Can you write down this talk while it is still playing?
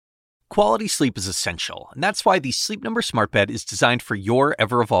Quality sleep is essential, and that's why the Sleep Number Smart Bed is designed for your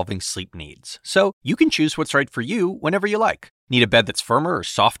ever-evolving sleep needs. So you can choose what's right for you whenever you like. Need a bed that's firmer or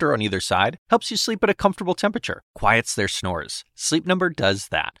softer on either side? Helps you sleep at a comfortable temperature, quiets their snores. Sleep Number does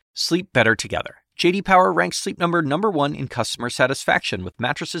that. Sleep better together. J.D. Power ranks Sleep Number #1 in customer satisfaction with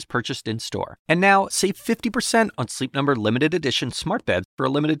mattresses purchased in-store. And now, save 50% on Sleep Number limited edition smart beds for a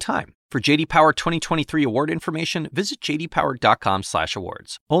limited time. For J.D. Power 2023 award information, visit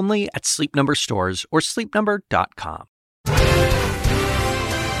jdpower.com/awards. Only at Sleep Number stores or sleepnumber.com.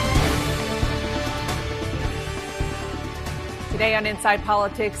 Today on Inside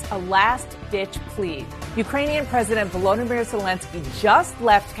Politics, a last-ditch plea. Ukrainian President Volodymyr Zelensky just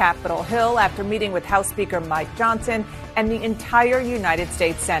left Capitol Hill after meeting with House Speaker Mike Johnson and the entire United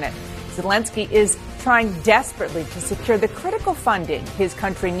States Senate. Zelensky is trying desperately to secure the critical funding his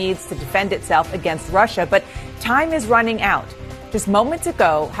country needs to defend itself against Russia, but time is running out. Just moments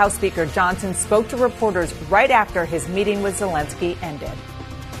ago, House Speaker Johnson spoke to reporters right after his meeting with Zelensky ended.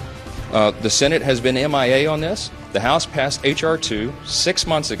 The Senate has been MIA on this. The House passed H.R. 2 6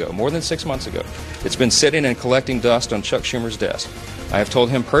 months ago, more than 6 months ago. It's been sitting and collecting dust on Chuck Schumer's desk. I have told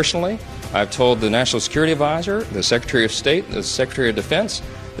him personally, I've told the National Security Advisor, the Secretary of State, the Secretary of Defense,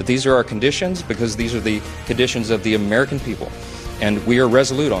 that these are our conditions because these are the conditions of the American people. And we are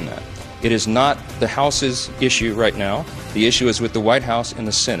resolute on that. It is not the House's issue right now. The issue is with the White House and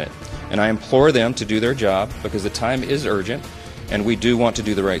the Senate. And I implore them to do their job because the time is urgent and we do want to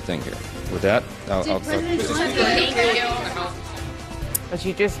do the right thing here. With that, As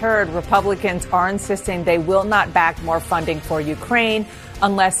you just heard, Republicans are insisting they will not back more funding for Ukraine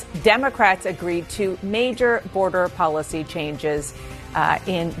unless Democrats agree to major border policy changes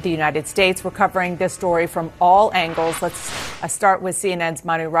in the United States. We're covering this story from all angles. Let's start with CNN's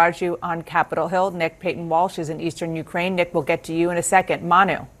Manu Raju on Capitol Hill. Nick Peyton Walsh is in eastern Ukraine. Nick, we'll get to you in a second.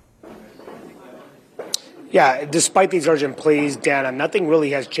 Manu. Yeah, despite these urgent pleas, Dana, nothing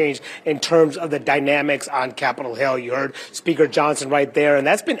really has changed in terms of the dynamics on Capitol Hill. You heard Speaker Johnson right there, and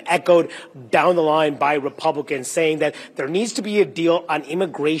that's been echoed down the line by Republicans saying that there needs to be a deal on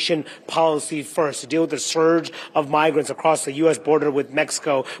immigration policy first to deal with the surge of migrants across the U.S. border with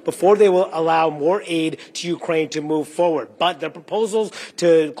Mexico before they will allow more aid to Ukraine to move forward. But the proposals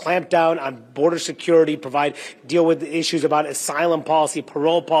to clamp down on border security, deal with issues about asylum policy,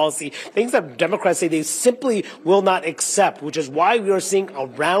 parole policy, things that Democrats say they simply will not accept, which is why we are seeing a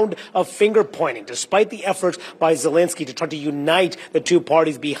round of finger pointing, despite the efforts by Zelensky to try to unite the two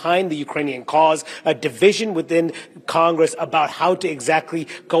parties behind the Ukrainian cause, a division within Congress about how to exactly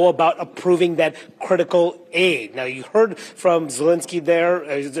go about approving that critical aid. Now, you heard from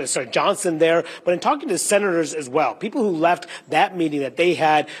Johnson there, but in talking to senators as well, people who left that meeting that they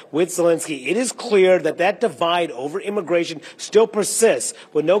had with Zelensky, it is clear that that divide over immigration still persists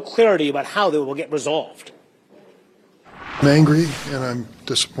with no clarity about how they will get resolved. I'm angry and I'm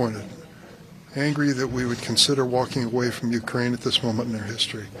disappointed. Angry that we would consider walking away from Ukraine at this moment in their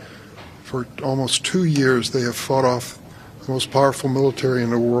history. For almost 2 years, they have fought off the most powerful military in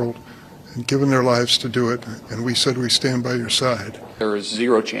the world and given their lives to do it, and we said we stand by your side. There is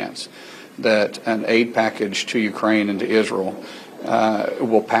zero chance that an aid package to Ukraine and to Israel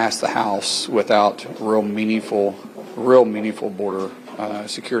will pass the House without real meaningful border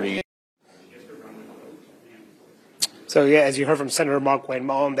security. So, yeah, as you heard from Senator Mark Wayne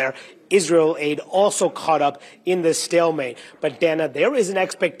Mullin there, Israel aid also caught up in this stalemate. But, Dana, there is an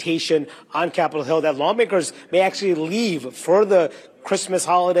expectation on Capitol Hill that lawmakers may actually leave for the Christmas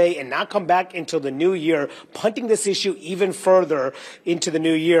holiday and not come back until the new year, punting this issue even further into the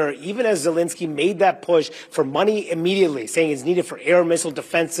new year, even as Zelensky made that push for money immediately, saying it's needed for air missile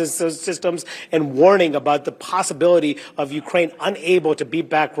defense systems and warning about the possibility of Ukraine unable to beat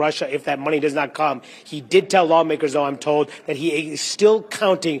back Russia if that money does not come. He did tell lawmakers, though, I'm told, that he is still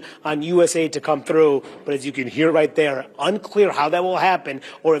counting on U.S. aid to come through. But as you can hear right there, unclear how that will happen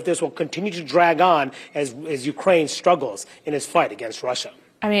or if this will continue to drag on as Ukraine struggles in its fight against Russia.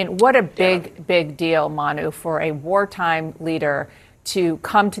 I mean, what a big deal, Manu, for a wartime leader to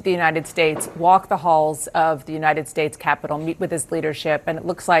come to the United States, walk the halls of the United States Capitol, meet with his leadership, and it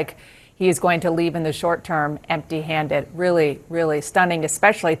looks like he is going to leave in the short term empty-handed. Really, really stunning,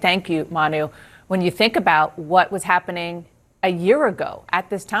 especially, thank you, Manu, when you think about what was happening a year ago at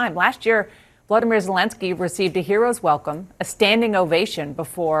this time. Last year, Volodymyr Zelensky received a hero's welcome, a standing ovation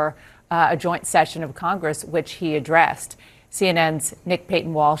before a joint session of Congress, which he addressed. CNN's Nick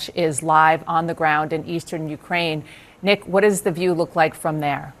Peyton Walsh is live on the ground in eastern Ukraine. Nick, what does the view look like from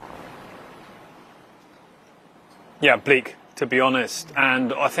there? Yeah, bleak, to be honest.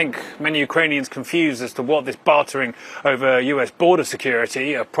 And I think many Ukrainians confused as to what this bartering over US border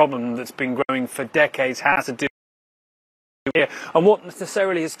security, a problem that's been growing for decades, has to do here, and what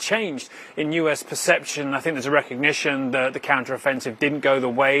necessarily has changed in US perception. I think there's a recognition that the counteroffensive didn't go the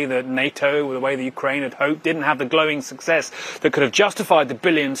way that NATO, or the way that Ukraine had hoped, didn't have the glowing success that could have justified the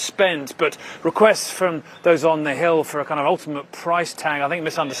billions spent. But requests from those on the Hill for a kind of ultimate price tag, I think,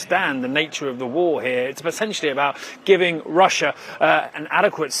 misunderstand the nature of the war here. It's essentially about giving Russia an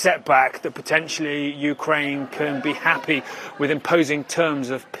adequate setback that potentially Ukraine can be happy with imposing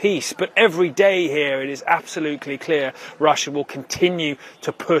terms of peace. But every day here, it is absolutely clear Russia will continue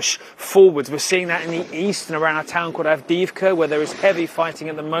to push forwards. We're seeing that in the east and around a town called Avdiivka, where there is heavy fighting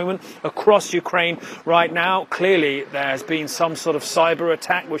at the moment across Ukraine right now. Clearly, there has been some sort of cyber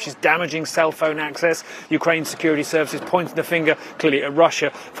attack which is damaging cell phone access. Ukraine's security services pointing the finger clearly at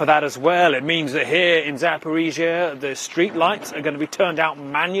Russia for that as well. It means that here in Zaporizhia, the street lights are going to be turned out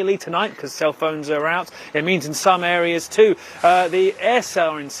manually tonight because cell phones are out. It means in some areas too, the air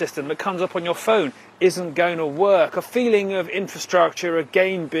siren system that comes up on your phone isn't going to work. A feeling of infrastructure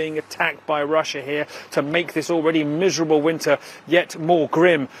again being attacked by Russia here to make this already miserable winter yet more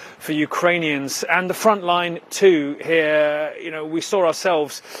grim for Ukrainians. And the front line too here, we saw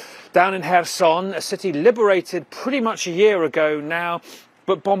ourselves down in Kherson, a city liberated pretty much a year ago now,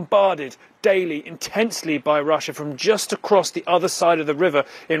 but bombarded daily, intensely by Russia from just across the other side of the river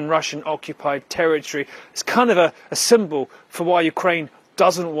in Russian-occupied territory. It's kind of a symbol for why Ukraine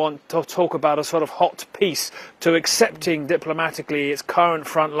doesn't want to talk about a sort of hot peace, to accepting diplomatically its current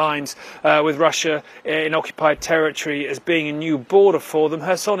front lines with Russia in occupied territory as being a new border for them.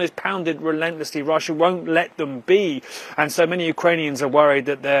 Kherson is pounded relentlessly. Russia won't let them be. And so many Ukrainians are worried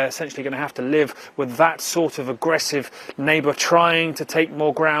that they're essentially going to have to live with that sort of aggressive neighbour trying to take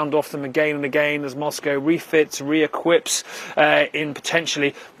more ground off them again and again as Moscow refits, re-equips in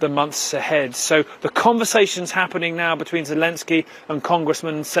potentially the months ahead. So the conversations happening now between Zelensky and congressmen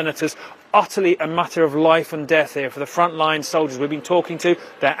and senators, utterly a matter of life and death here for the frontline soldiers we've been talking to.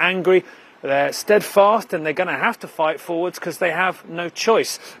 They're angry, they're steadfast, and they're going to have to fight forwards because they have no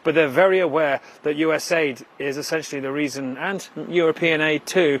choice. But they're very aware that US aid is essentially the reason, and European aid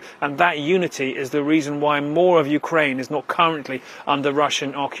too, and that unity is the reason why more of Ukraine is not currently under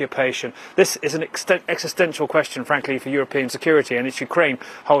Russian occupation. This is an existential question, frankly, for European security, and it's Ukraine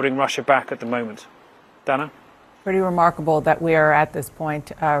holding Russia back at the moment. Dana? Pretty remarkable that we are at this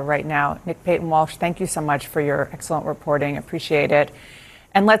point right now. Nick Payton-Walsh, thank you so much for your excellent reporting. Appreciate it.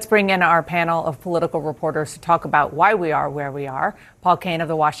 And let's bring in our panel of political reporters to talk about why we are where we are. Paul Kane of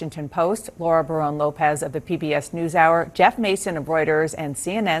The Washington Post, Laura Barone-Lopez of the PBS NewsHour, Jeff Mason of Reuters, and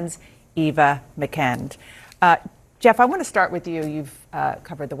CNN's Eva McKend. Jeff, I want to start with you. You've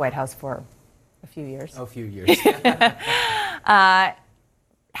covered the White House for a few years. A few years.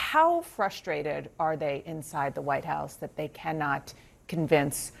 How frustrated are they inside the White House that they cannot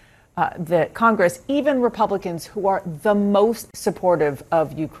convince the Congress, even Republicans who are the most supportive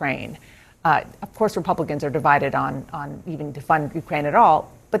of Ukraine? Of course, Republicans are divided on even to fund Ukraine at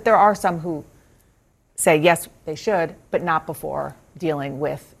all, but there are some who say, yes, they should, but not before dealing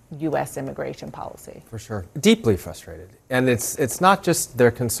with U.S. immigration policy. For sure. Deeply frustrated. And it's not just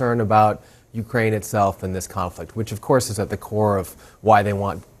their concern about Ukraine itself and this conflict, which of course is at the core of why they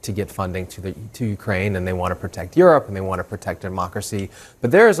want to get funding to Ukraine, and they want to protect Europe and they want to protect democracy.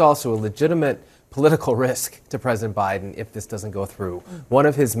 But there is also a legitimate political risk to President Biden if this doesn't go through. One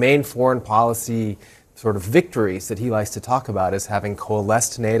of his main foreign policy sort of victories that he likes to talk about is having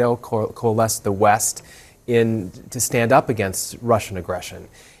coalesced NATO, coalesced the West to stand up against Russian aggression.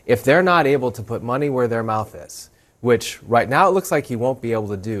 If they're not able to put money where their mouth is, which right now it looks like he won't be able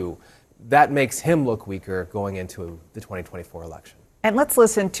to do, that makes him look weaker going into the 2024 election. And let's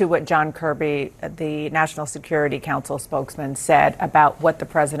listen to what John Kirby, the National Security Council spokesman, said about what the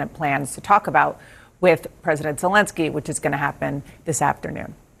president plans to talk about with President Zelensky, which is going to happen this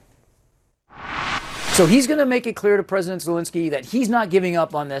afternoon. So he's going to make it clear to President Zelensky that he's not giving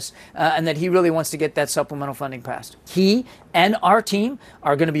up on this and that he really wants to get that supplemental funding passed. He and our team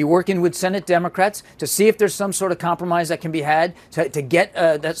are going to be working with Senate Democrats to see if there's some sort of compromise that can be had to get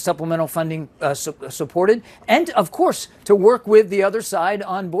that supplemental funding supported. And, of course, to work with the other side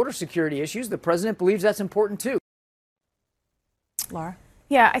on border security issues. The president believes that's important, too. Laura?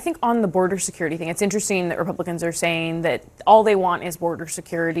 Yeah, I think on the border security thing, it's interesting that Republicans are saying that all they want is border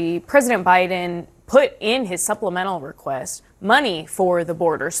security. President Biden put in his supplemental request money for the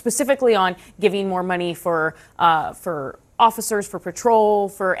border, specifically on giving more money for officers for patrol,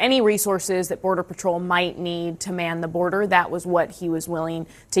 for any resources that Border Patrol might need to man the border. That was what he was willing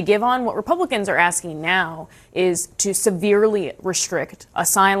to give on. What Republicans are asking now is to severely restrict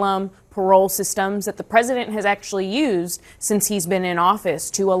asylum, parole systems that the president has actually used since he's been in office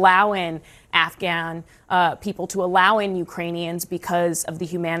to allow in Afghan people, to allow in Ukrainians because of the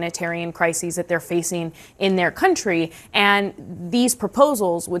humanitarian crises that they're facing in their country. And these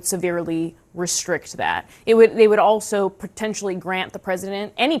proposals would severely restrict that. They would also potentially grant the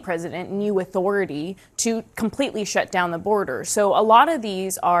president, any president, new authority to completely shut down the border. So a lot of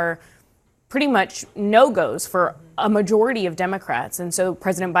these are pretty much no-goes for a majority of Democrats. And so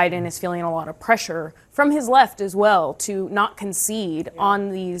President Biden is feeling a lot of pressure from his left as well to not concede on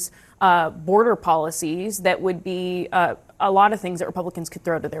these border policies that would be a lot of things that Republicans could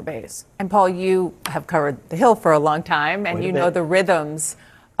throw to their base. And Paul, you have covered the Hill for a long time, and you know the rhythms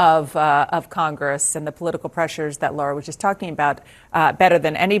of Congress and the political pressures that Laura was just talking about better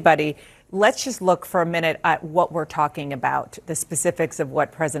than anybody. Let's just look for a minute at what we're talking about, the specifics of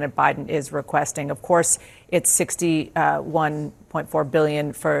what President Biden is requesting. Of course, it's $61.4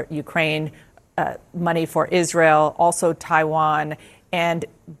 billion for Ukraine, money for Israel, also Taiwan. And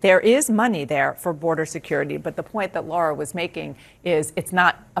there is money there for border security. But the point that Laura was making is it's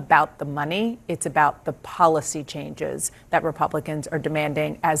not about the money. It's about the policy changes that Republicans are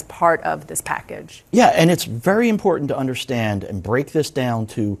demanding as part of this package. Yeah, and it's very important to understand and break this down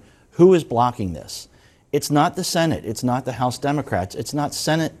to who is blocking this. It's not the Senate. It's not the House Democrats. It's not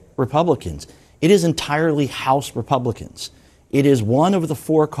Senate Republicans. It is entirely House Republicans. It is one of the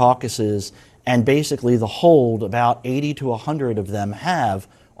four caucuses, and basically the hold about 80 to 100 of them have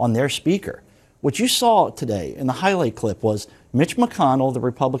on their speaker. What you saw today in the highlight clip was Mitch McConnell, the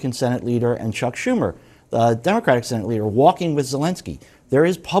Republican Senate leader, and Chuck Schumer, the Democratic Senate leader, walking with Zelensky. There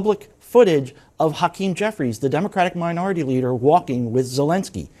is public footage of Hakeem Jeffries, the Democratic minority leader, walking with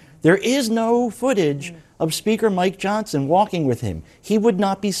Zelensky. There is no footage of Speaker Mike Johnson walking with him. He would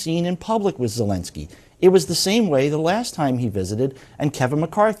not be seen in public with Zelensky. It was the same way the last time he visited, and Kevin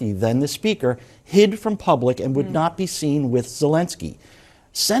McCarthy, then the Speaker, hid from public and would not be seen with Zelensky.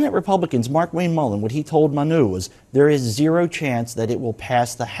 Senate Republicans, Mark Wayne Mullen, what he told Manu was there is zero chance that it will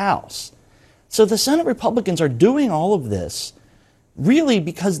pass the House. So the Senate Republicans are doing all of this really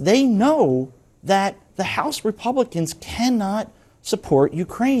because they know that the House Republicans cannot support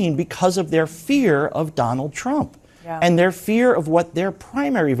Ukraine because of their fear of Donald Trump and their fear of what their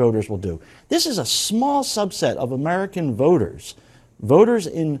primary voters will do. This is a small subset of American voters, voters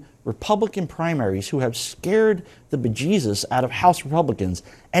in Republican primaries who have scared the bejesus out of House Republicans,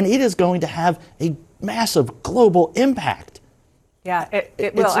 and it is going to have a massive global impact. Yeah,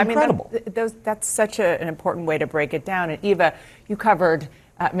 it will. It's incredible. I mean, that's such an important way to break it down. And Eva, you covered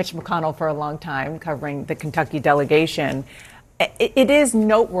Mitch McConnell for a long time, covering the Kentucky delegation. It is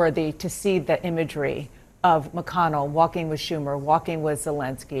noteworthy to see the imagery of McConnell walking with Schumer, walking with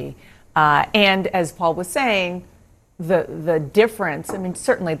Zelensky. And as Paul was saying, the difference, I mean,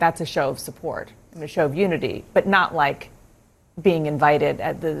 certainly that's a show of support, a show of unity, but not like being invited,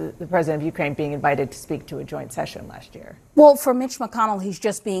 the president of Ukraine being invited to speak to a joint session last year. Well, for Mitch McConnell, he's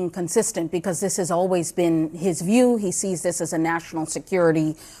just being consistent because this has always been his view. He sees this as a national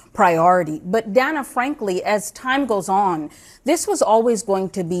security priority. But Dana, frankly, as time goes on, this was always going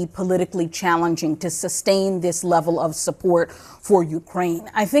to be politically challenging to sustain this level of support for Ukraine.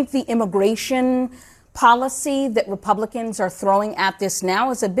 I think the immigration policy that Republicans are throwing at this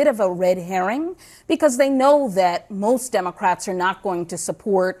now is a bit of a red herring because they know that most Democrats are not going to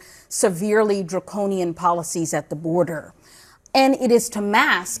support severely draconian policies at the border. And it is to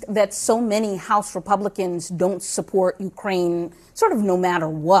mask that so many House Republicans don't support Ukraine sort of no matter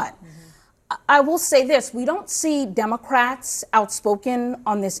what. I will say this, we don't see Democrats outspoken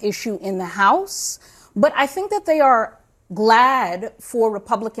on this issue in the House, but I think that they are glad for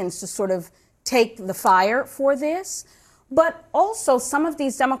Republicans to sort of take the fire for this. But also some of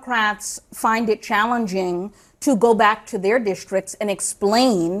these Democrats find it challenging to go back to their districts and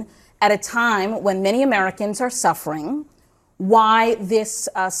explain at a time when many Americans are suffering why this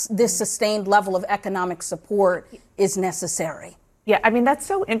sustained level of economic support is necessary. Yeah, I mean, that's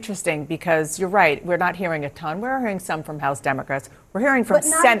so interesting because you're right. We're not hearing a ton. We're hearing some from House Democrats. We're hearing from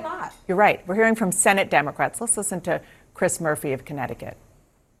Senate. You're right. We're hearing from Senate Democrats. Let's listen to Chris Murphy of Connecticut.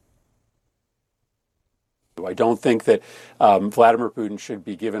 I don't think that Vladimir Putin should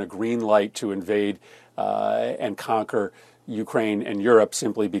be given a green light to invade and conquer Ukraine and Europe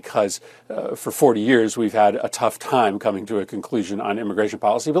simply because for 40 years we've had a tough time coming to a conclusion on immigration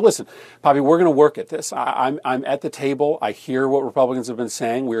policy. But listen, Poppy, we're going to work at this. I'm at the table. I hear what Republicans have been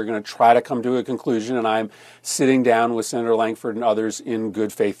saying. We're going to try to come to a conclusion, and I'm sitting down with Senator Langford and others in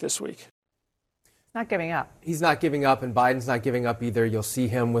good faith this week. Not giving up. He's not giving up, and Biden's not giving up either. You'll see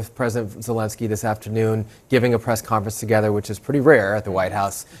him with President Zelensky this afternoon giving a press conference together, which is pretty rare at the White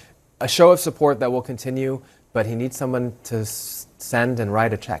House. A show of support that will continue, but he needs someone to send and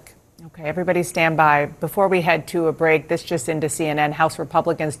write a check. Okay, everybody stand by. Before we head to a break, this just into CNN. House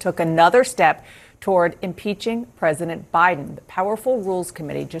Republicans took another step toward impeaching President Biden. The Powerful Rules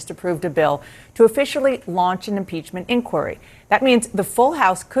Committee just approved a bill to officially launch an impeachment inquiry. That means the full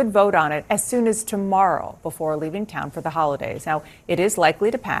House could vote on it as soon as tomorrow before leaving town for the holidays. Now, it is likely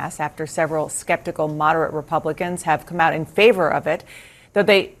to pass after several skeptical moderate Republicans have come out in favor of it, though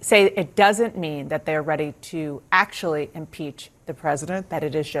they say it doesn't mean that they're ready to actually impeach the president, that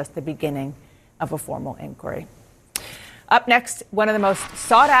it is just the beginning of a formal inquiry. Up next, one of the most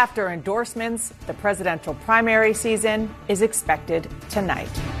sought-after endorsements, the presidential primary season, is expected tonight.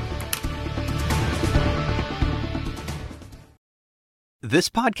 This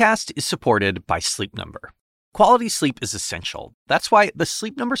podcast is supported by Sleep Number. Quality sleep is essential. That's why the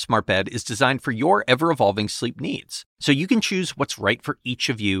Sleep Number Smart Bed is designed for your ever-evolving sleep needs, so you can choose what's right for each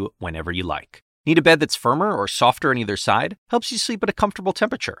of you whenever you like. Need a bed that's firmer or softer on either side? Helps you sleep at a comfortable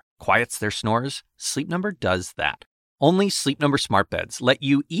temperature. Quiets their snores? Sleep Number does that. Only Sleep Number Smart Beds let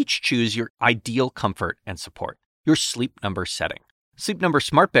you each choose your ideal comfort and support, your Sleep Number setting. Sleep Number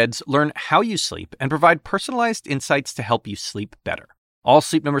Smart Beds learn how you sleep and provide personalized insights to help you sleep better. All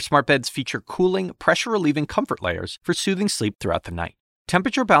Sleep Number Smart Beds feature cooling, pressure-relieving comfort layers for soothing sleep throughout the night.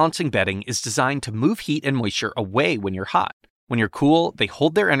 Temperature-balancing bedding is designed to move heat and moisture away when you're hot. When you're cool, they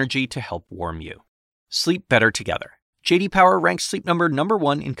hold their energy to help warm you. Sleep better together. J.D. Power ranks Sleep Number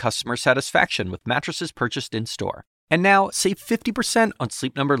 #1 in customer satisfaction with mattresses purchased in-store. And now, save 50% on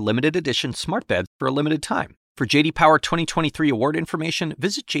Sleep Number limited edition smart beds for a limited time. For J.D. Power 2023 award information,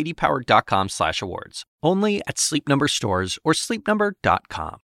 visit jdpower.com/awards. Only at Sleep Number stores or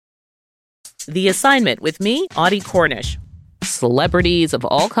sleepnumber.com. The Assignment with me, Audie Cornish. Celebrities of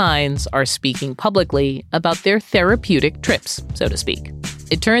all kinds are speaking publicly about their therapeutic trips, so to speak.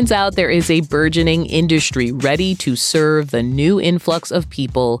 It turns out there is a burgeoning industry ready to serve the new influx of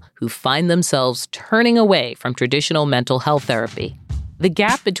people who find themselves turning away from traditional mental health therapy. The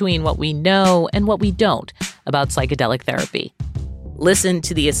gap between what we know and what we don't about psychedelic therapy. Listen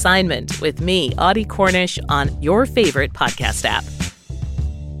to The Assignment with me, Audie Cornish, on your favorite podcast app.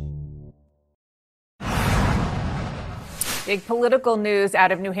 Big political news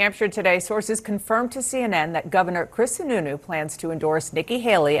out of New Hampshire today. Sources confirmed to CNN that Governor Chris Sununu plans to endorse Nikki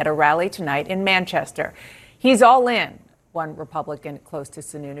Haley at a rally tonight in Manchester. He's all in, one Republican close to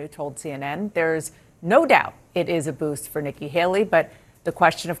Sununu told CNN. There's no doubt it is a boost for Nikki Haley, but the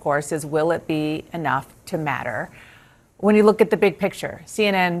question, of course, is will it be enough to matter? When you look at the big picture,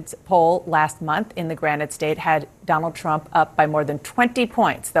 CNN's poll last month in the Granite State had Donald Trump up by more than 20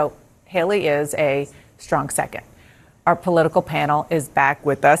 points, though Haley is a strong second. Our political panel is back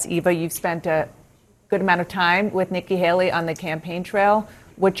with us. Eva, you've spent a good amount of time with Nikki Haley on the campaign trail.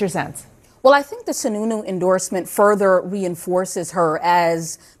 What's your sense? Well, I think the Sununu endorsement further reinforces her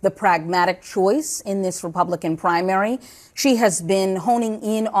as the pragmatic choice in this Republican primary. She has been honing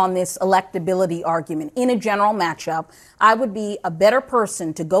in on this electability argument. In a general matchup, I would be a better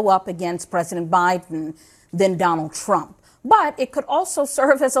person to go up against President Biden than Donald Trump. But it could also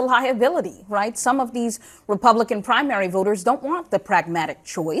serve as a liability, right? Some of these Republican primary voters don't want the pragmatic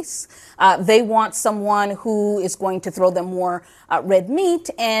choice. They want someone who is going to throw them more red meat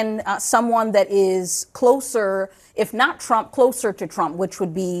and someone that is closer, if not Trump, closer to Trump, which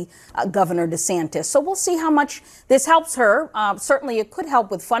would be Governor DeSantis. So we'll see how much this helps her. Certainly it could help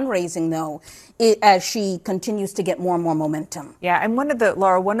with fundraising, though, as she continues to get more and more momentum. Yeah, and one of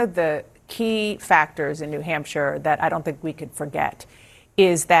the key factors in New Hampshire that I don't think we could forget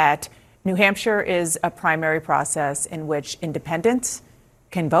is that New Hampshire is a primary process in which independents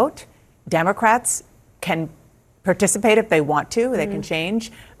can vote, Democrats can participate if they want to, they can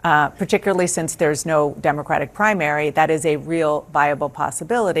change, particularly since there's no Democratic primary. That is a real viable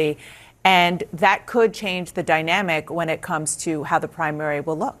possibility, and that could change the dynamic when it comes to how the primary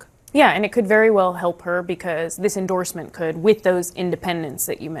will look. Yeah, and it could very well help her because this endorsement could, with those independents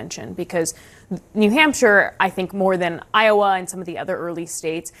that you mentioned, because New Hampshire, I think more than Iowa and some of the other early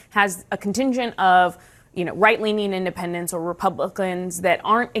states, has a contingent of right-leaning independents or Republicans that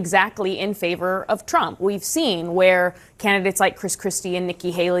aren't exactly in favor of Trump. We've seen where candidates like Chris Christie and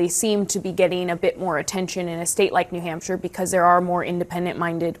Nikki Haley seem to be getting a bit more attention in a state like New Hampshire because there are more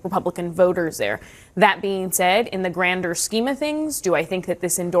independent-minded Republican voters there. That being said, in the grander scheme of things, do I think that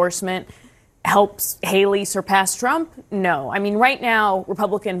this endorsement helps Haley surpass Trump? No. I mean, right now,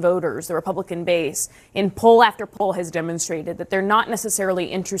 Republican voters, the Republican base, in poll after poll has demonstrated that they're not necessarily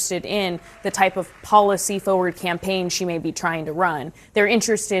interested in the type of policy-forward campaign she may be trying to run. They're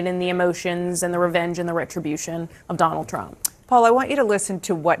interested in the emotions and the revenge and the retribution of Donald Trump. Paul, I want you to listen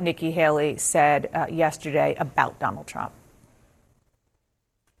to what Nikki Haley said yesterday about Donald Trump.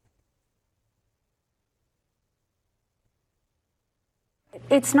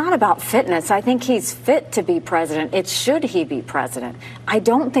 It's not about fitness. I think he's fit to be president. It's should he be president. I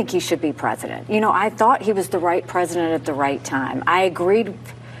don't think he should be president. I thought he was the right president at the right time. I agreed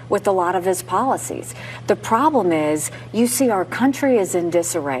with a lot of his policies. The problem is, you see our country is in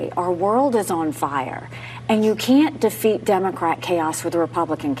disarray. Our world is on fire. And you can't defeat Democrat chaos with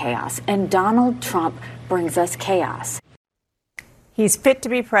Republican chaos. And Donald Trump brings us chaos. He's fit to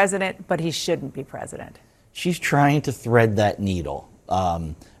be president, but he shouldn't be president. She's trying to thread that needle.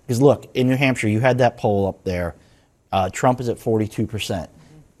 Because look, in New Hampshire, you had that poll up there. Trump is at 42%.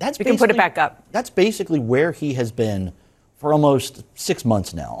 You can put it back up. That's basically where he has been for almost 6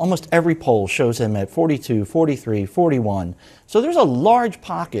 months now. Almost every poll shows him at 42, 43, 41. So there's a large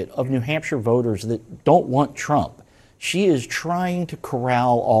pocket of New Hampshire voters that don't want Trump. She is trying to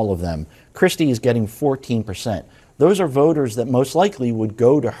corral all of them. Christie is getting 14%. Those are voters that most likely would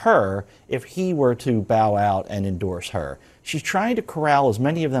go to her if he were to bow out and endorse her. She's trying to corral as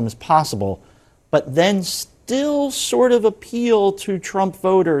many of them as possible, but then still sort of appeal to Trump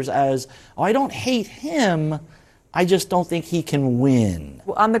voters as, oh, I don't hate him, I just don't think he can win.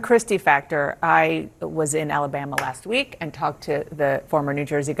 Well, on the Christie factor, I was in Alabama last week and talked to the former New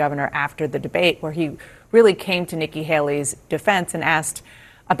Jersey governor after the debate, where he really came to Nikki Haley's defense and asked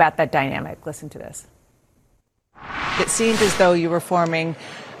about that dynamic. Listen to this. It seemed as though you were forming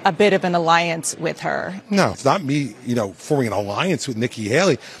a bit of an alliance with her. No, it's not me, forming an alliance with Nikki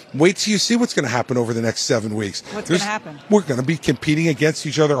Haley. Wait till you see what's going to happen over the next 7 weeks. What's going to happen? We're going to be competing against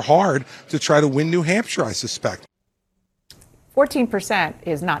each other hard to try to win New Hampshire, I suspect. 14%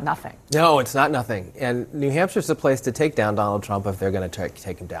 is not nothing. No, it's not nothing. And New Hampshire's the place to take down Donald Trump if they're going to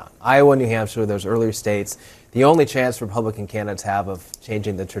take him down. Iowa, New Hampshire, those earlier states, the only chance Republican candidates have of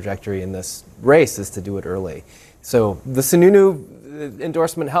changing the trajectory in this race is to do it early. So the Sununu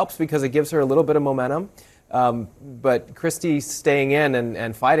endorsement helps because it gives her a little bit of momentum. But Christie staying in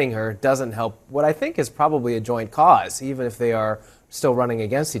and fighting her doesn't help what I think is probably a joint cause. Even if they are still running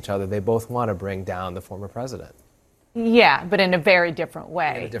against each other, they both want to bring down the former president. Yeah, but in a very different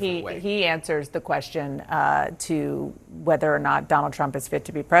way. He answers the question to whether or not Donald Trump is fit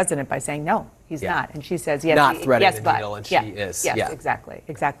to be president by saying no, he's not. And she says yes. Not threading yes, the but. needle, and she is. Yes, yeah. exactly.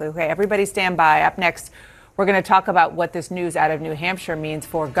 Okay, everybody stand by. Up next, we're going to talk about what this news out of New Hampshire means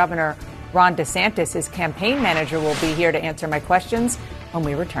for Governor Ron DeSantis. His campaign manager will be here to answer my questions when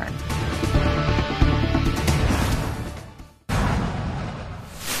we return.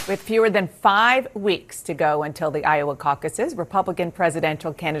 With fewer than 5 weeks to go until the Iowa caucuses, Republican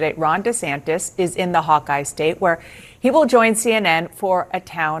presidential candidate Ron DeSantis is in the Hawkeye State, where he will join CNN for a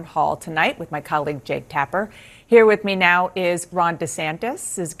town hall tonight with my colleague Jake Tapper. Here with me now is Ron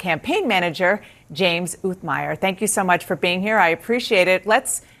DeSantis, his campaign manager, James Uthmeyer. Thank you so much for being here. I appreciate it.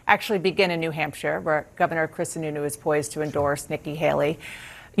 Let's actually begin in New Hampshire, where Governor Chris Sununu is poised to endorse Nikki Haley.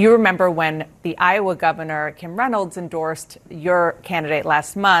 You remember when the Iowa governor, Kim Reynolds, endorsed your candidate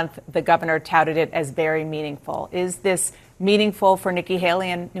last month, the governor touted it as very meaningful. Is this meaningful for Nikki Haley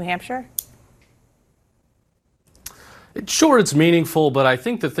in New Hampshire? Sure, it's meaningful, but I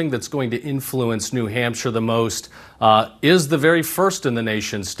think the thing that's going to influence New Hampshire the most is the very first in the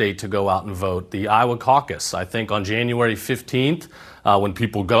nation state to go out and vote, the Iowa caucus. I think on January 15th, when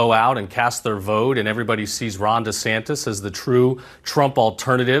people go out and cast their vote and everybody sees Ron DeSantis as the true Trump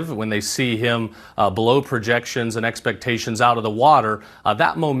alternative, when they see him below projections and expectations out of the water,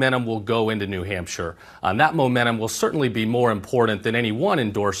 that momentum will go into New Hampshire. And that momentum will certainly be more important than any one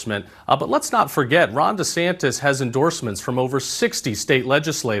endorsement. But let's not forget, Ron DeSantis has endorsements from over 60 state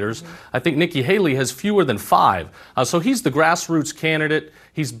legislators. I think Nikki Haley has fewer than 5. So he's the grassroots candidate.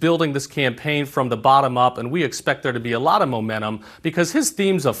 He's building this campaign from the bottom up, and we expect there to be a lot of momentum because his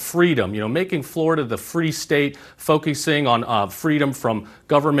themes of freedom, making Florida the free state, focusing on freedom from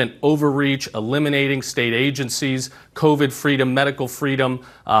government overreach, eliminating state agencies, COVID freedom, medical freedom,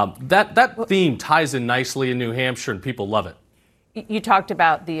 that theme ties in nicely in New Hampshire, and people love it. You talked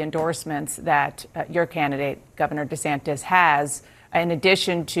about the endorsements that your candidate, Governor DeSantis, has. In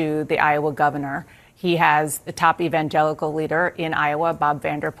addition to the Iowa governor, he has the top evangelical leader in Iowa, Bob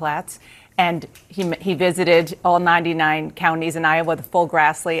Vanderplaats, and he visited all 99 counties in Iowa, the full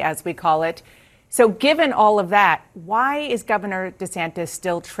Grassley, as we call it. So given all of that, why is Governor DeSantis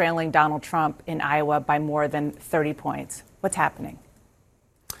still trailing Donald Trump in Iowa by more than 30 points? What's happening?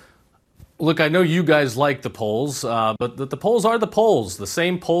 Look, I know you guys like the polls, but the polls are the polls. The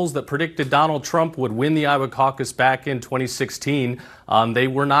same polls that predicted Donald Trump would win the Iowa caucus back in 2016, they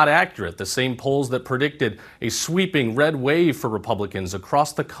were not accurate. The same polls that predicted a sweeping red wave for Republicans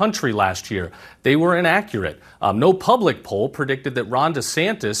across the country last year, they were inaccurate. No public poll predicted that Ron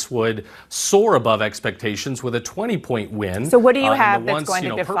DeSantis would soar above expectations with a 20-point win. So what do you have in the that's going to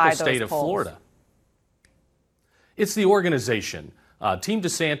defy purple those state of polls? Florida. It's the organization. Team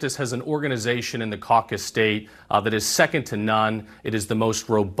DeSantis has an organization in the caucus state that is second to none. It is the most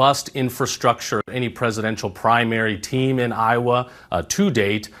robust infrastructure of any presidential primary team in Iowa to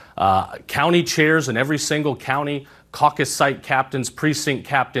date. County chairs in every single county, caucus site captains, precinct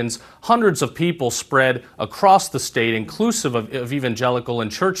captains, hundreds of people spread across the state, inclusive of evangelical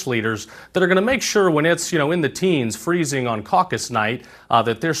and church leaders, that are going to make sure when it's, in the teens, freezing on caucus night,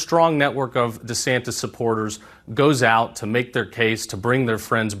 that their strong network of DeSantis supporters goes out to make their case, to bring their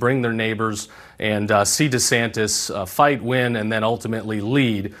friends, bring their neighbors, and see DeSantis fight, win, and then ultimately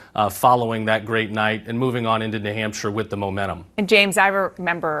lead following that great night and moving on into New Hampshire with the momentum. And James, I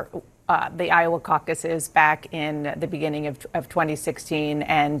remember the Iowa caucuses back in the beginning of 2016.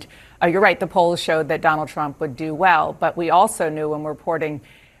 And you're right, the polls showed that Donald Trump would do well. But we also knew and were reporting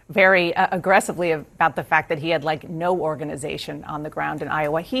very aggressively about the fact that he had no organization on the ground in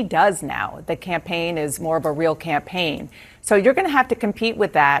Iowa. He does now. The campaign is more of a real campaign. So you're going to have to compete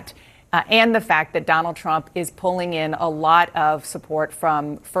with that. And the fact that Donald Trump is pulling in a lot of support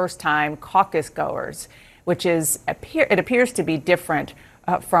from first-time caucus goers, which it appears to be different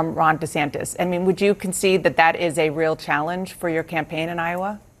from Ron DeSantis. I mean, would you concede that that is a real challenge for your campaign in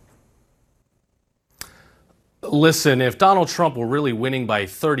Iowa? Listen, if Donald Trump were really winning by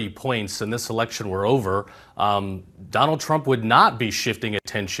 30 points and this election were over, Donald Trump would not be shifting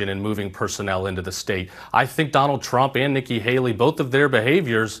attention and moving personnel into the state. I think Donald Trump and Nikki Haley, both of their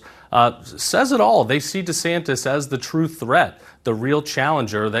behaviors, says it all. They see DeSantis as the true threat, the real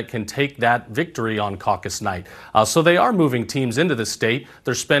challenger that can take that victory on caucus night. So they are moving teams into the state.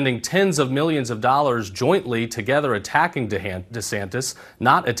 They're spending tens of millions of dollars jointly together attacking DeSantis,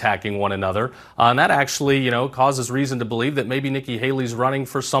 not attacking one another. And that actually, causes reason to believe that maybe Nikki Haley's running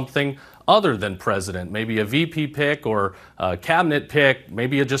for something other than president, maybe a VP pick or a cabinet pick,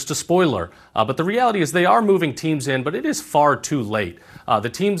 maybe just a spoiler. But the reality is they are moving teams in, but it is far too late. The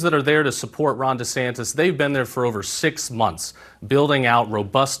teams that are there to support Ron DeSantis, they've been there for over 6 months, building out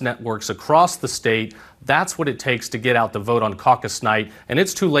robust networks across the state. That's what it takes to get out the vote on caucus night, and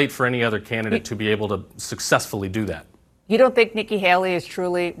it's too late for any other candidate to be able to successfully do that. You don't think Nikki Haley is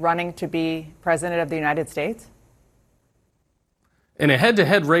truly running to be president of the United States? In a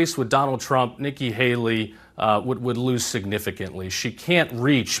head-to-head race with Donald Trump, Nikki Haley would lose significantly. She can't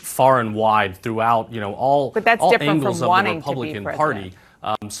reach far and wide throughout, all angles of the Republican Party.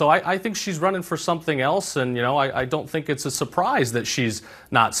 So I think she's running for something else, and I don't think it's a surprise that she's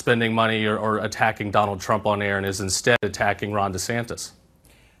not spending money or attacking Donald Trump on air and is instead attacking Ron DeSantis.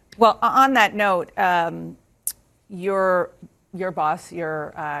 Well, on that note, your boss,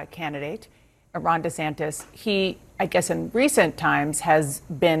 your candidate, Ron DeSantis, he, I guess in recent times, has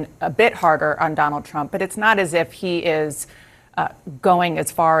been a bit harder on Donald Trump, but it's not as if he is going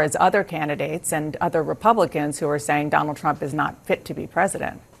as far as other candidates and other Republicans who are saying Donald Trump is not fit to be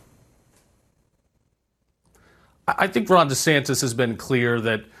president. I think Ron DeSantis has been clear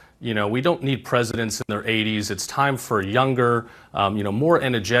that, we don't need presidents in their 80s. It's time for younger, more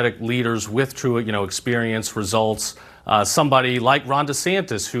energetic leaders with true, experience, results. Somebody like Ron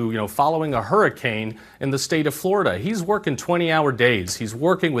DeSantis, who, following a hurricane in the state of Florida, he's working 20-hour days. He's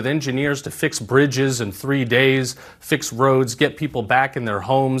working with engineers to fix bridges in 3 days, fix roads, get people back in their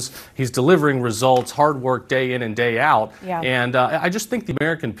homes. He's delivering results, hard work day in and day out. Yeah. And I just think the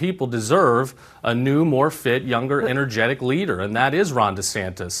American people deserve a new, more fit, younger, energetic leader, and that is Ron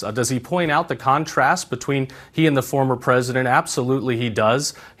DeSantis. Does he point out the contrast between he and the former president? Absolutely he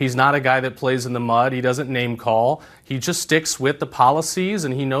does. He's not a guy that plays in the mud. He doesn't name call. He just sticks with the policies,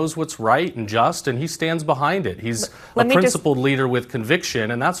 and he knows what's right and just, and he stands behind it. He's a principled leader with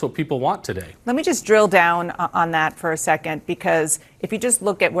conviction, and that's what people want today. Let me just drill down on that for a second, because if you just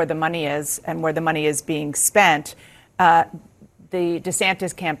look at where the money is and where the money is being spent, the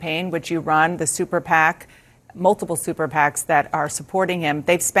DeSantis campaign, which you run, the super PAC, multiple super PACs that are supporting him.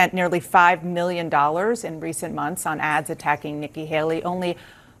 They've spent nearly $5 million in recent months on ads attacking Nikki Haley. Only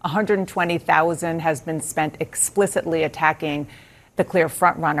 $120,000 has been spent explicitly attacking the clear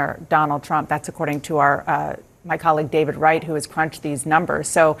frontrunner, Donald Trump. That's according to my colleague David Wright, who has crunched these numbers.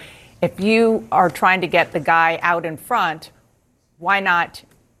 So if you are trying to get the guy out in front, why not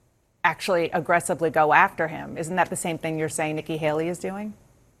actually aggressively go after him? Isn't that the same thing you're saying Nikki Haley is doing?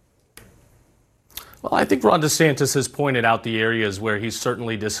 Well, I think Ron DeSantis has pointed out the areas where he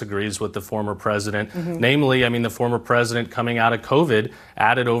certainly disagrees with the former president. Namely, I mean, the former president coming out of COVID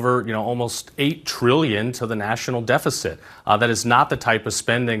added over, almost $8 trillion to the national deficit. That is not the type of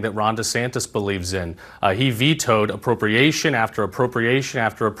spending that Ron DeSantis believes in. He vetoed appropriation after appropriation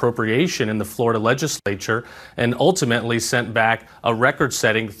after appropriation in the Florida legislature and ultimately sent back a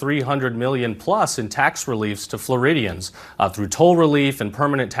record-setting $300 million plus in tax reliefs to Floridians through toll relief and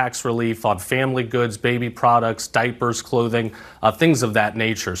permanent tax relief on family goods, baby products, diapers, clothing, things of that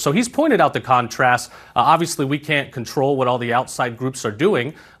nature. So he's pointed out the contrast. Obviously, we can't control what all the outside groups are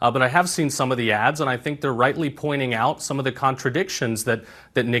doing, but I have seen some of the ads, and I think they're rightly pointing out some of the contradictions that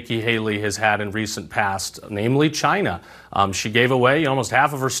Nikki Haley has had in recent past, namely China. She gave away almost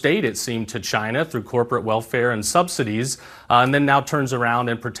half of her state, it seemed, to China through corporate welfare and subsidies, and then now turns around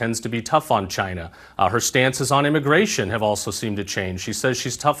and pretends to be tough on China. Her stances on immigration have also seemed to change. She says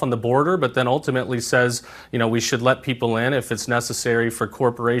she's tough on the border, but then ultimately says, we should let people in if it's necessary for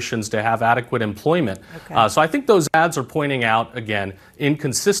corporations to have adequate employment. Okay. So I think those ads are pointing out, again,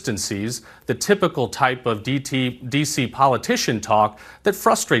 inconsistencies, the typical type of DC politician talk that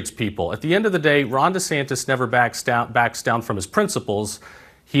frustrates people. At the end of the day, Ron DeSantis never backs down from his principles.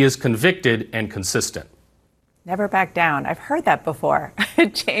 He is convicted and consistent. Never back down. I've heard that before.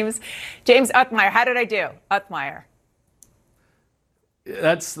 James Uthmeier. How did I do? Uthmeier.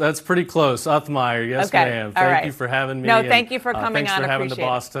 That's pretty close. Uthmeier, yes, okay. ma'am. Thank you for having me. No, thank you for coming thanks on. Thanks for having the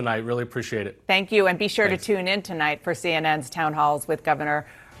boss it. tonight. Really appreciate it. Thank you. And be sure Thanks. to tune in tonight for CNN's Town Halls with Governor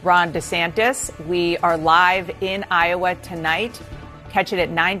Ron DeSantis. We are live in Iowa tonight. Catch it at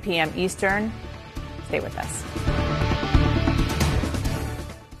 9 p.m. Eastern. Stay with us.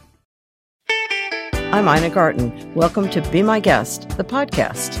 I'm Ina Garten. Welcome to Be My Guest, the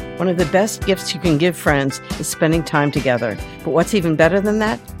podcast. One of the best gifts you can give friends is spending time together. But what's even better than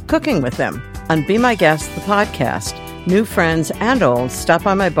that? Cooking with them. On Be My Guest, the podcast, new friends and old stop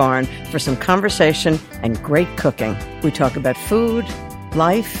by my barn for some conversation and great cooking. We talk about food,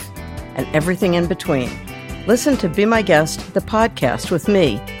 life, and everything in between. Listen to Be My Guest, the podcast with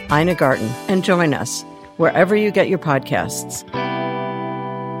me, Ina Garten, and join us wherever you get your podcasts.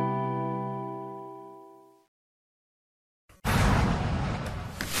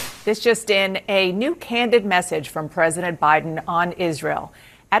 This just in, a new candid message from President Biden on Israel.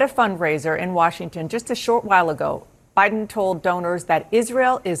 At a fundraiser in Washington just a short while ago, Biden told donors that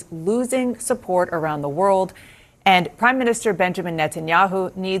Israel is losing support around the world and Prime Minister Benjamin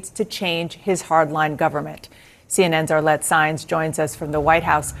Netanyahu needs to change his hardline government. CNN's Arlette Saenz joins us from the White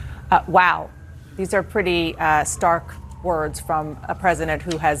House. Wow, these are pretty stark words from a president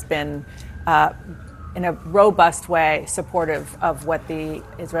who has been in a robust way supportive of what the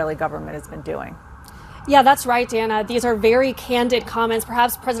Israeli government has been doing. Yeah, that's right, Dana. These are very candid comments,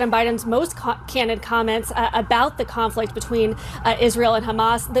 perhaps President Biden's most candid comments about the conflict between Israel and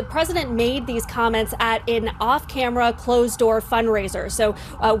Hamas. The president made these comments at an off-camera, closed-door fundraiser. So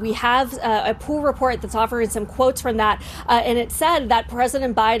we have a pool report that's offering some quotes from that. And it said that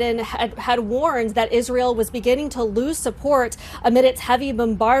President Biden had warned that Israel was beginning to lose support amid its heavy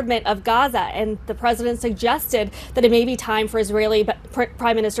bombardment of Gaza. And the president suggested that it may be time for Israeli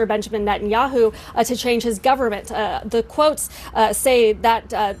Prime Minister Benjamin Netanyahu to change his government. The quotes say that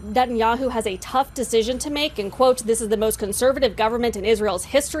Netanyahu has a tough decision to make, and quote, "This is the most conservative government in Israel's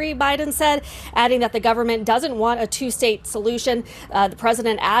history," Biden said, adding that the government doesn't want a two-state solution. The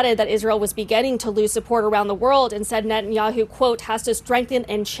president added that Israel was beginning to lose support around the world and said Netanyahu, quote, "has to strengthen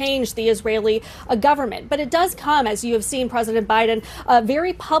and change the Israeli government." But it does come, as you have seen President Biden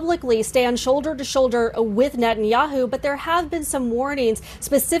very publicly stand shoulder to shoulder with Netanyahu, but there have been some warnings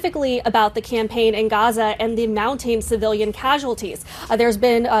specifically about the campaign in Gaza and the mounting civilian casualties. There's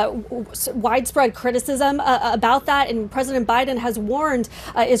been widespread criticism about that, and President Biden has warned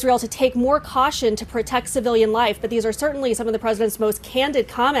Israel to take more caution to protect civilian life. But these are certainly some of the president's most candid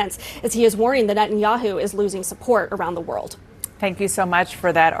comments as he is warning that Netanyahu is losing support around the world. Thank you so much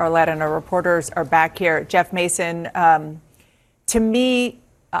for that, Arlette, and our reporters are back here. Jeff Mason, to me,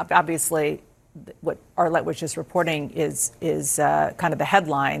 obviously, what Arlette was just reporting is kind of the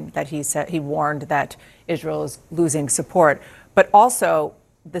headline that he said. He warned that Israel is losing support, but also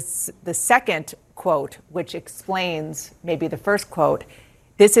the second quote, which explains maybe the first quote.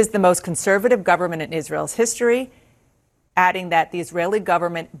 This is the most conservative government in Israel's history, adding that the Israeli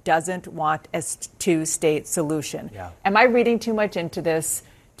government doesn't want a two-state solution. Yeah. Am I reading too much into this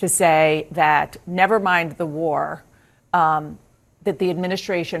to say that, never mind the war, that the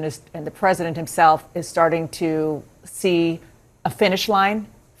administration is, and the president himself is starting to see a finish line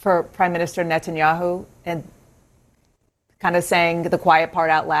for Prime Minister Netanyahu and kind of saying the quiet part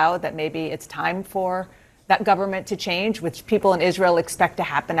out loud that maybe it's time for that government to change, which people in Israel expect to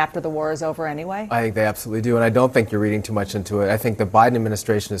happen after the war is over anyway? I think they absolutely do, and I don't think you're reading too much into it. I think the Biden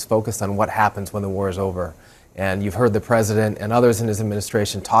administration is focused on what happens when the war is over. And you've heard the president and others in his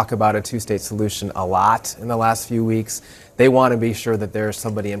administration talk about a two-state solution a lot in the last few weeks. They want to be sure that there's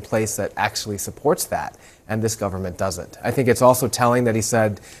somebody in place that actually supports that, and this government doesn't. I think it's also telling that he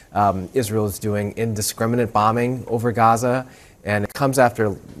said Israel is doing indiscriminate bombing over Gaza, and it comes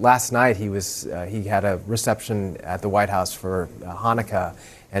after last night he had a reception at the White House for Hanukkah,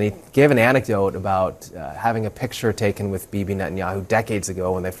 and he gave an anecdote about having a picture taken with Bibi Netanyahu decades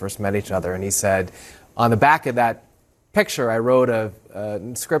ago when they first met each other, and he said, on the back of that picture, I wrote an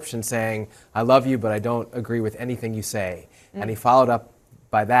inscription saying, I love you, but I don't agree with anything you say. And he followed up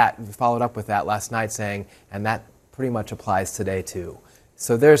with that last night saying, and that pretty much applies today too.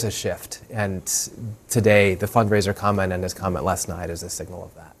 So there's a shift. And today, the fundraiser comment and his comment last night is a signal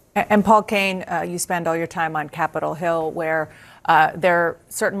of that. And Paul Kane, you spend all your time on Capitol Hill, where there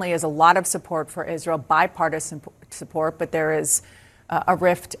certainly is a lot of support for Israel, bipartisan support, but there is a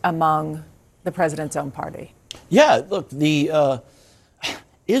rift among the president's own party. Yeah, look, the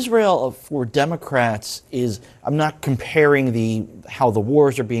Israel for Democrats is, I'm not comparing how the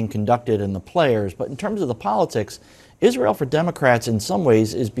wars are being conducted and the players, but in terms of the politics, Israel for Democrats in some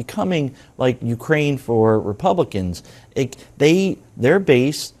ways is becoming like Ukraine for Republicans. Their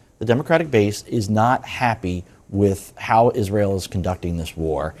base, the Democratic base, is not happy with how Israel is conducting this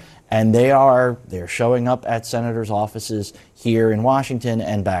war. And they're showing up at senators' offices here in Washington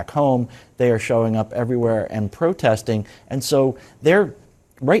and back home. They are showing up everywhere and protesting. And so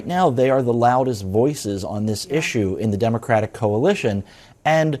right now they are the loudest voices on this issue in the Democratic coalition.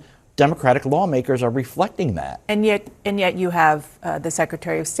 And Democratic lawmakers are reflecting that. And yet you have the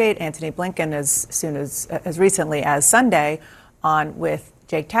Secretary of State, Antony Blinken, as recently as Sunday, on with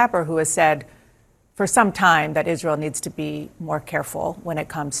Jake Tapper, who has said for some time that Israel needs to be more careful when it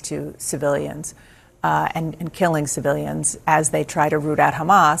comes to civilians and killing civilians as they try to root out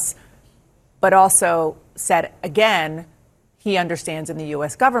Hamas, but also said again, he understands and the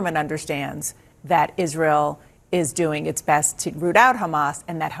U.S. government understands that Israel is doing its best to root out Hamas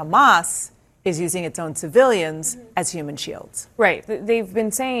and that Hamas is using its own civilians as human shields. Right. They've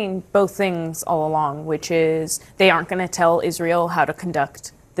been saying both things all along, which is they aren't going to tell Israel how to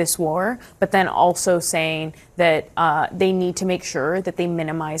conduct this war, but then also saying that they need to make sure that they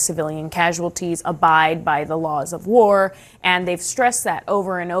minimize civilian casualties, abide by the laws of war, and they've stressed that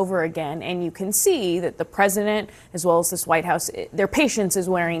over and over again. And you can see that the president, as well as this White House, their patience is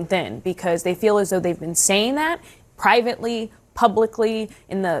wearing thin because they feel as though they've been saying that privately, publicly,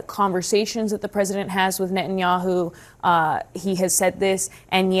 in the conversations that the president has with Netanyahu. He has said this,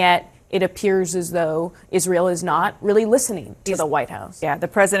 and yet it appears as though Israel is not really listening to the White House. Yeah, the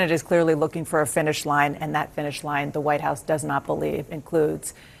president is clearly looking for a finish line, and that finish line, the White House does not believe,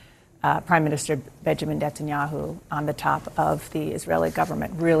 includes Prime Minister Benjamin Netanyahu on the top of the Israeli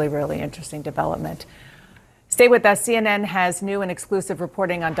government. Really, really interesting development. Stay with us. CNN has new and exclusive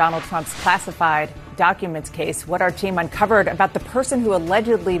reporting on Donald Trump's classified documents case. What our team uncovered about the person who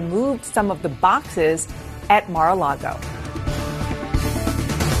allegedly moved some of the boxes at Mar-a-Lago.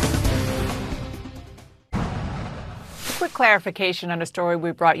 Quick clarification on a story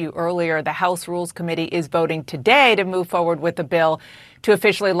we brought you earlier. The House Rules Committee is voting today to move forward with a bill to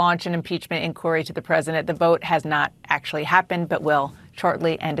officially launch an impeachment inquiry to the president. The vote has not actually happened, but will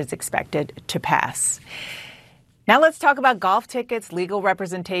shortly and is expected to pass. Now let's talk about golf tickets, legal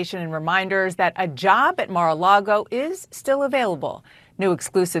representation, and reminders that a job at Mar-a-Lago is still available. New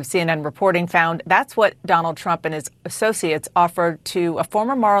exclusive CNN reporting found that's what Donald Trump and his associates offered to a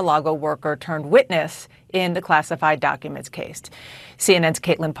former Mar-a-Lago worker turned witness in the classified documents case. CNN's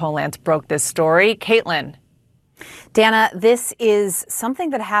Caitlin Polans broke this story. Caitlin, Dana, this is something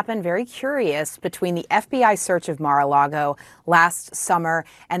that happened very curious between the FBI search of Mar-a-Lago last summer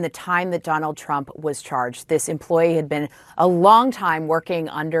and the time that Donald Trump was charged. This employee had been a long time working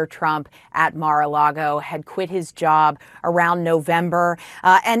under Trump at Mar-a-Lago, had quit his job around November,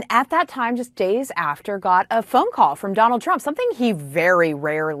 and at that time, just days after, got a phone call from Donald Trump, something he very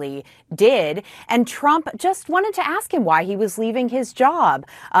rarely did. And Trump just wanted to ask him why he was leaving his job,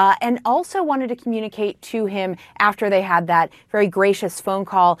 and also wanted to communicate to him after they had that very gracious phone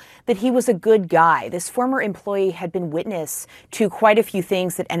call that he was a good guy. This former employee had been witness to quite a few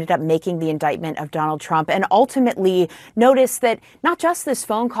things that ended up making the indictment of Donald Trump, and ultimately noticed that not just this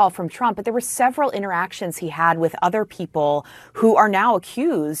phone call from Trump, but there were several interactions he had with other people who are now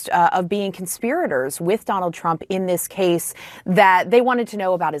accused of being conspirators with Donald Trump in this case, that they wanted to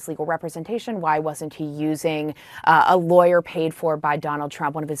know about his legal representation. Why wasn't he using a lawyer paid for by Donald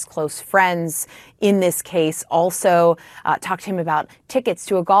Trump? One of his close friends in this case also talked to him about tickets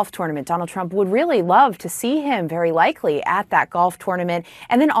to a golf tournament. Donald Trump would really love to see him, very likely, at that golf tournament,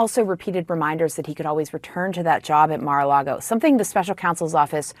 and then also repeated reminders that he could always return to that job at Mar-a-Lago, something the special counsel's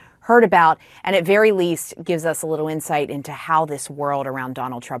office heard about, and at very least gives us a little insight into how this world around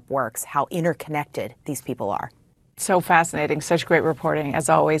Donald Trump works, how interconnected these people are. So fascinating. Such great reporting, as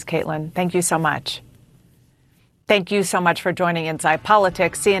always, Caitlin. Thank you so much. Thank you so much for joining Inside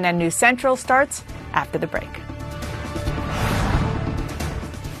Politics. CNN News Central starts after the break.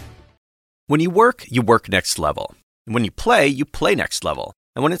 When you work next level. And when you play next level.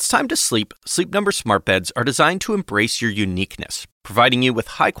 And when it's time to sleep, Sleep Number smart beds are designed to embrace your uniqueness, providing you with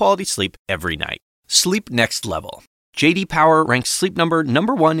high-quality sleep every night. Sleep next level. J.D. Power ranks Sleep Number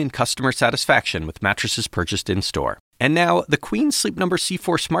 #1 in customer satisfaction with mattresses purchased in-store. And now, the Queen Sleep Number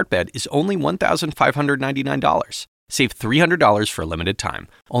C4 smart bed is only $1,599. Save $300 for a limited time,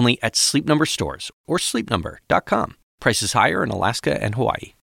 only at Sleep Number stores or sleepnumber.com. Prices higher in Alaska and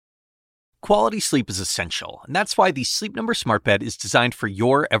Hawaii. Quality sleep is essential, and that's why the Sleep Number smart bed is designed for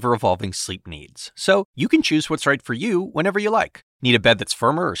your ever-evolving sleep needs. So you can choose what's right for you whenever you like. Need a bed that's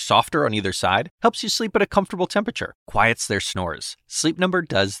firmer or softer on either side? Helps you sleep at a comfortable temperature. Quiets their snores. Sleep Number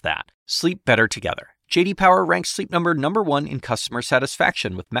does that. Sleep better together. J.D. Power ranks Sleep Number #1 in customer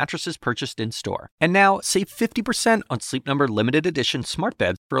satisfaction with mattresses purchased in-store. And now, save 50% on Sleep Number limited edition smart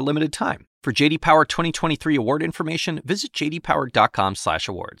beds for a limited time. For J.D. Power 2023 award information, visit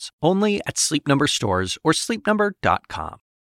jdpower.com/awards. Only at Sleep Number stores or sleepnumber.com.